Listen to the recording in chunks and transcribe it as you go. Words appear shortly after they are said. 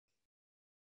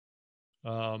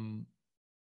Um,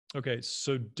 okay,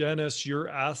 so Dennis, you're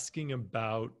asking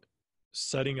about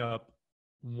setting up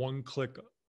one-click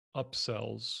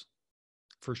upsells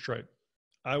for Stripe.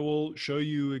 I will show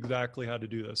you exactly how to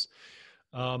do this.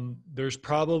 There's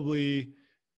probably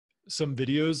some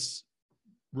videos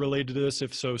related to this.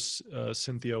 If so,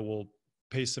 Cynthia will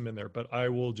paste them in there, but I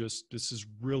will just, this is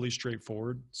really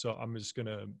straightforward. So I'm just going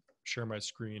to share my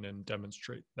screen and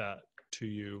demonstrate that to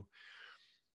you.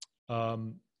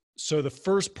 So the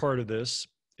first part of this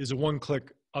is a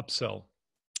one-click upsell,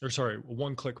 or sorry, a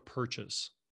one-click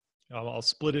purchase. I'll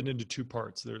split it into two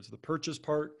parts. There's the purchase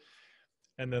part,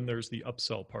 and then there's the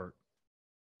upsell part.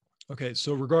 Okay,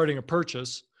 so regarding a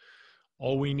purchase,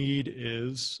 all we need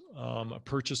is a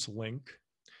purchase link.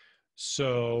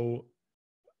 So,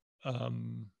 so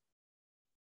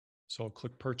I'll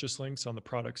click purchase links on the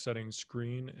product settings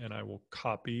screen, and I will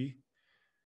copy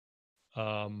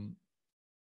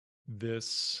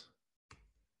this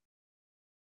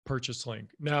purchase link.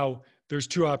 Now, there's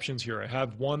two options here. I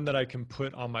have one that I can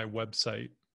put on my website.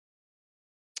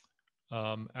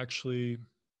 Actually,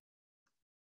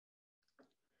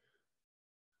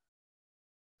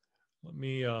 let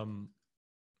me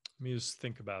just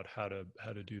think about how to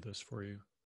do this for you.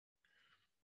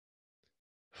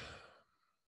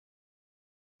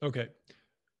 Okay,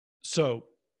 so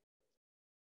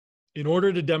in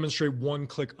order to demonstrate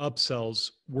one-click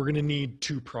upsells, we're going to need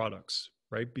two products,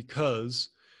 right? Because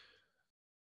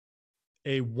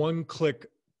a one-click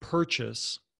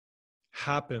purchase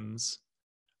happens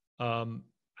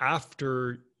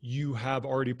after you have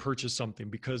already purchased something,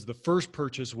 because the first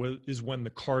purchase is when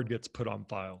the card gets put on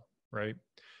file, right?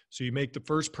 So you make the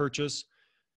first purchase,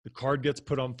 the card gets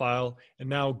put on file, and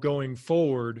now going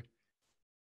forward,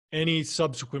 any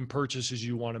subsequent purchases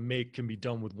you want to make can be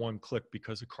done with one click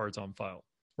because the card's on file,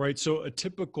 right? So a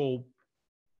typical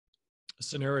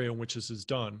scenario in which this is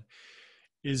done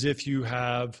is if you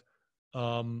have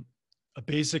a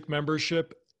basic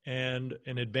membership and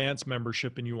an advanced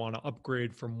membership, and you want to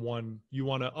upgrade from one, you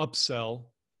want to upsell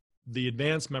the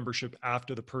advanced membership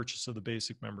after the purchase of the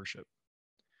basic membership.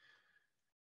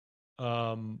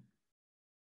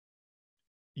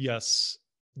 Yes,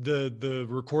 the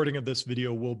recording of this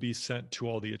video will be sent to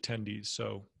all the attendees.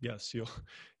 So yes,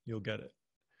 you'll get it.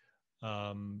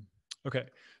 Okay,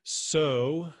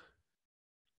 so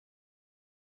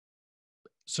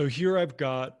here I've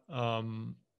got,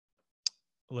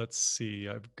 let's see,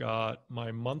 I've got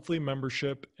my monthly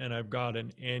membership and I've got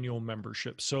an annual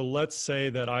membership. So let's say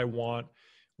that I want,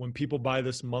 when people buy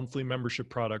this monthly membership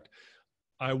product,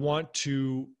 I want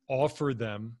to offer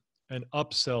them an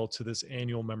upsell to this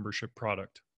annual membership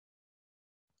product.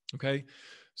 Okay,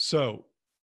 so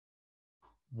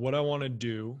what I want to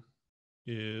do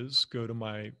is go to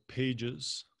my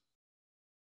pages,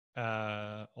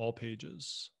 all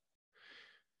pages.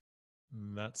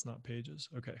 That's not pages.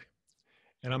 Okay.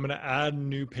 And I'm going to add a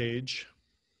new page.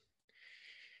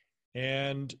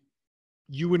 And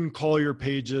you wouldn't call your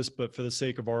page this, but for the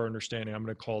sake of our understanding, I'm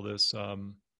going to call this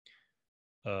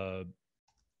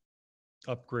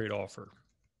upgrade offer.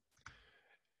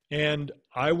 And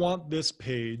I want this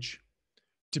page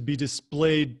to be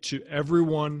displayed to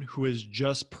everyone who has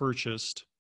just purchased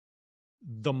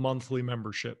the monthly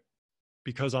membership,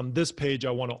 because on this page,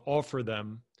 I want to offer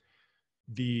them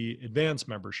the advanced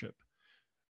membership.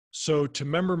 So to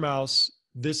MemberMouse,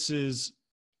 this is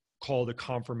called a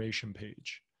confirmation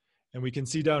page. And we can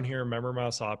see down here,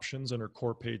 MemberMouse options under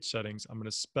core page settings, I'm going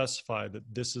to specify that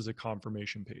this is a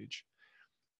confirmation page.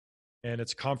 And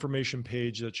it's a confirmation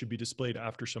page that should be displayed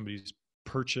after somebody's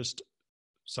purchased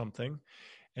something.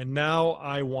 And now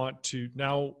I want to,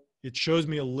 now it shows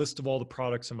me a list of all the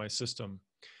products in my system.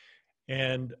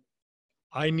 And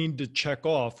I need to check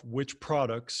off which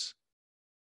products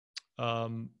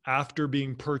after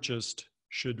being purchased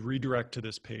should redirect to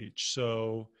this page.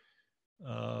 So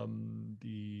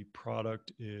the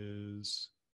product is,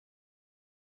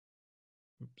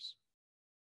 oops.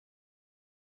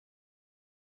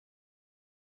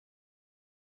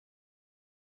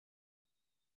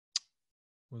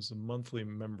 Was a monthly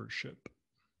membership.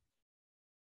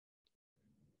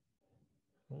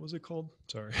 What was it called?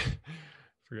 Sorry,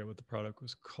 forget what the product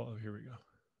was called. Here we go.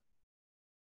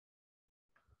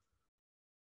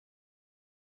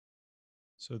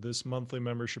 So this monthly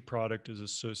membership product is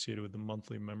associated with the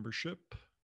monthly membership.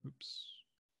 Oops.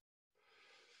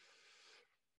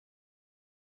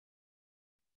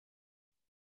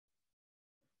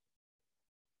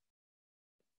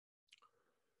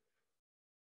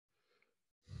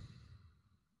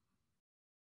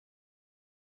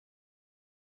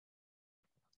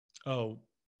 Oh,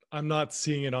 I'm not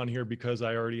seeing it on here because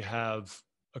I already have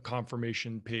a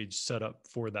confirmation page set up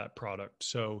for that product.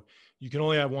 So you can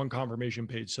only have one confirmation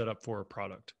page set up for a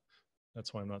product.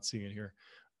 That's why I'm not seeing it here.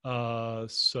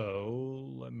 So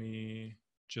let me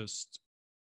just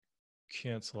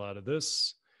cancel out of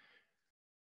this.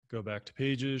 Go back to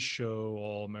pages, show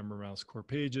all member mouse core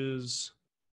pages.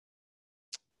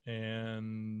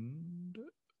 And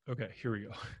okay, here we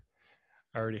go.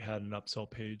 I already had an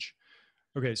upsell page.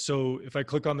 Okay, so if I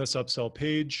click on this upsell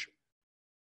page,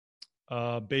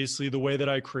 basically the way that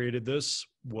I created this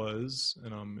was,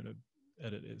 and I'm going to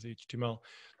edit as HTML.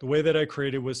 The way that I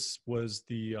created was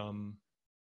the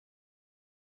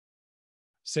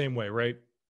same way, right?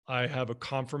 I have a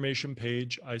confirmation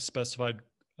page. I specified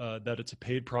that it's a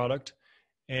paid product,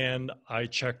 and I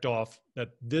checked off that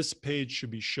this page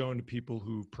should be shown to people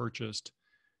who purchased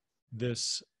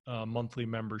this monthly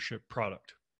membership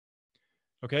product.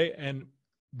 Okay, and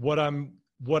what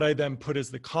I then put as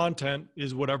the content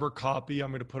is whatever copy I'm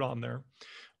going to put on there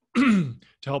to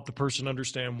help the person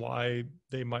understand why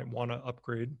they might want to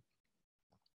upgrade.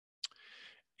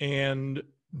 And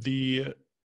the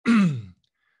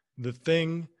the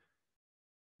thing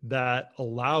that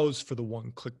allows for the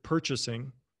one-click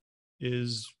purchasing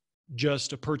is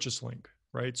just a purchase link,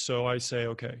 right? So I say,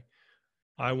 okay,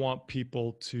 I want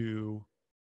people to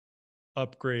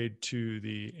upgrade to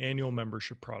the annual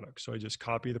membership product. So I just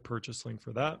copy the purchase link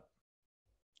for that,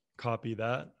 copy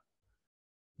that,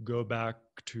 go back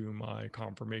to my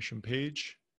confirmation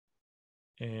page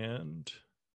and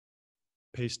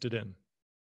paste it in.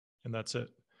 And that's it.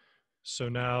 So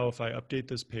now if I update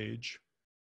this page,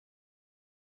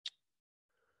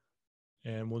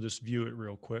 and we'll just view it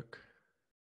real quick.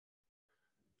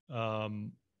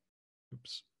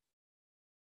 Oops.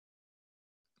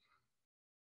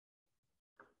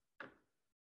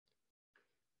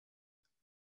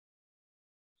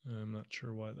 I'm not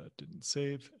sure why that didn't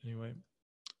save. Anyway.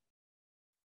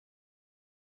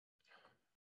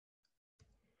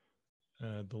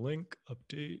 Add the link,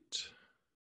 update.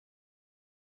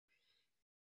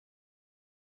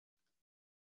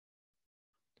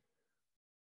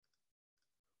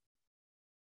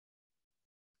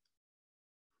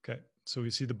 Okay, so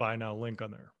we see the buy now link on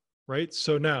there, right?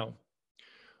 So now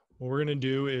what we're gonna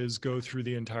do is go through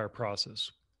the entire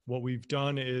process. What we've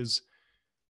done is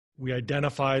we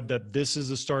identified that this is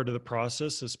the start of the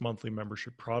process, this monthly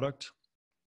membership product.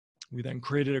 We then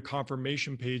created a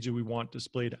confirmation page that we want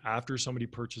displayed after somebody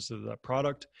purchases that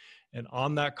product. And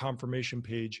on that confirmation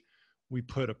page, we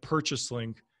put a purchase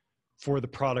link for the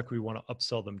product we want to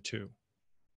upsell them to.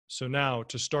 So now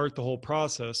to start the whole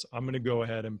process, I'm going to go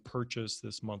ahead and purchase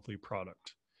this monthly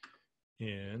product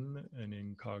in an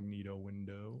incognito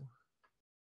window.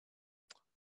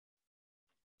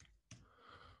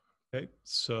 Okay,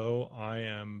 so I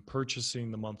am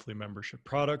purchasing the monthly membership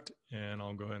product, and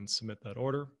I'll go ahead and submit that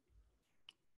order.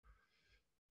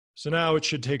 So now it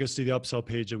should take us to the upsell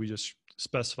page that we just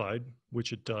specified,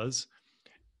 which it does.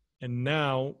 And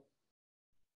now,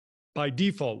 by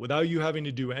default, without you having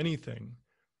to do anything,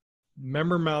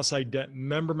 member mouse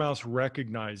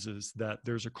recognizes that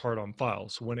there's a cart on file.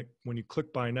 So when you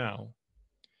click buy now,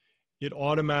 it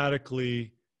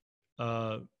automatically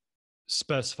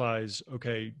specifies,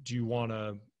 okay, do you want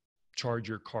to charge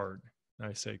your card? And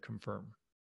I say confirm.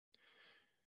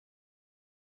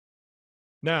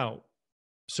 Now,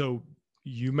 so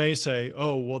you may say,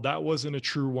 oh, well, that wasn't a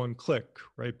true one click,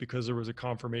 right? Because there was a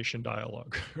confirmation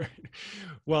dialog, right?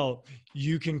 Well,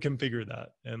 you can configure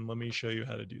that. And let me show you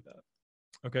how to do that.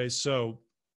 Okay, so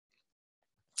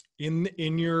in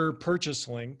your purchase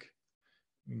link,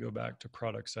 you can go back to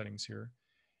product settings here.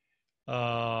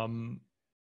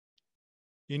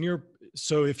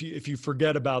 So if you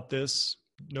forget about this,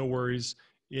 no worries.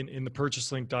 In the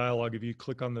purchase link dialog, if you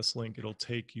click on this link, it'll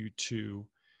take you to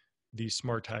the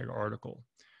smart tag article.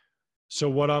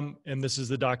 So and this is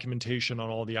the documentation on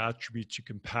all the attributes you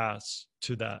can pass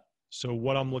to that. So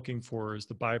what I'm looking for is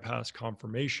the bypass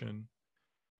confirmation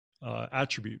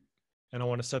attribute. And I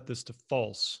want to set this to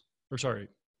false, or sorry,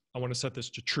 I want to set this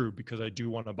to true because I do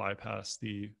want to bypass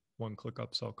the one-click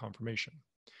upsell confirmation.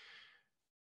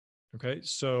 Okay,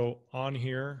 so on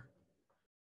here,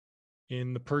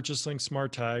 in the purchase link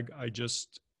smart tag, I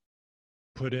just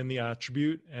put in the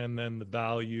attribute and then the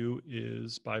value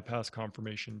is bypass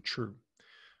confirmation true.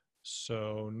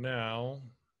 So now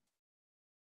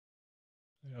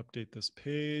I update this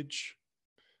page.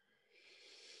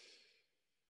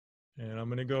 And I'm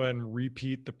going to go ahead and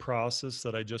repeat the process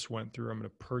that I just went through. I'm going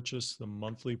to purchase the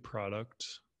monthly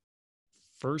product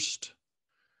first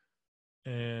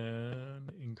and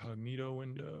incognito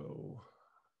window.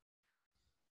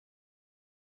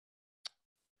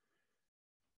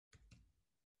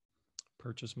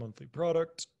 purchase monthly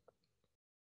product,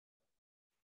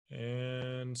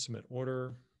 and submit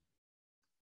order.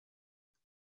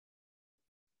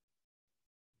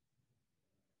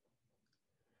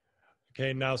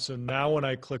 Okay, so now when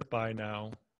I click buy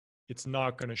now, it's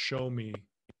not going to show me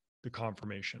the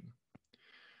confirmation.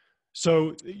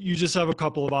 So you just have a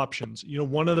couple of options.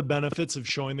 One of the benefits of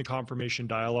showing the confirmation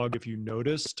dialog, if you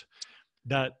noticed,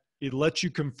 that it lets you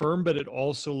confirm, but it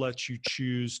also lets you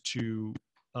choose to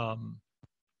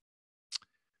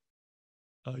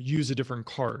use a different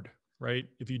card, right?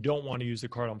 If you don't want to use the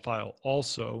card on file.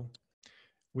 Also,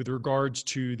 with regards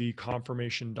to the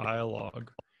confirmation dialog,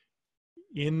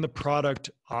 in the product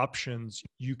options,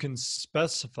 you can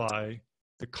specify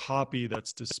the copy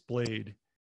that's displayed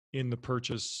in the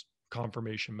purchase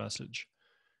confirmation message,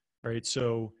 right?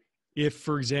 So if,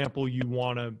 for example, you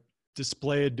want to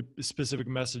display a specific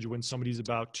message when somebody's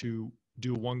about to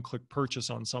do a one-click purchase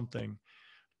on something,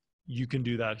 you can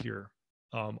do that here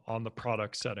on the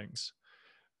product settings.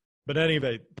 But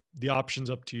anyway, the option's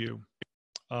up to you.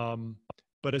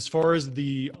 But as far as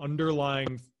the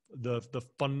underlying, the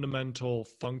fundamental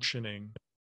functioning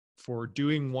for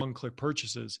doing one-click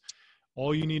purchases,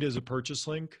 all you need is a purchase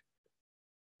link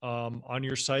on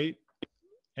your site,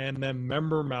 and then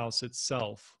Member Mouse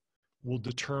itself will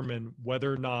determine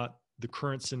whether or not the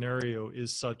current scenario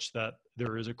is such that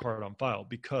there is a card on file.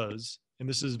 Because, and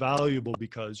this is valuable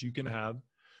because you can have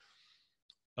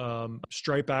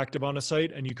Stripe active on a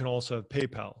site, and you can also have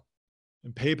PayPal.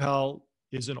 And PayPal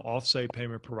is an off-site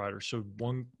payment provider, so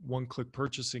one-click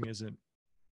purchasing isn't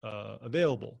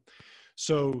available.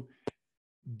 So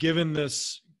given the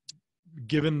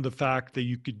fact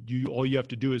that all you have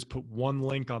to do is put one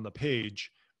link on the page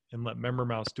and let Member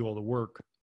Mouse do all the work,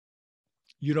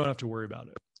 you don't have to worry about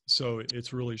it. So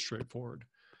it's really straightforward.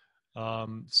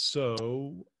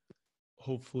 So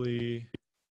hopefully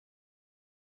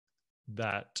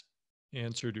that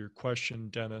answered your question,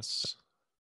 Dennis.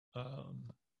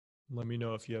 Let me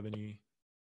know if you have any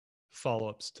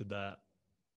follow-ups to that.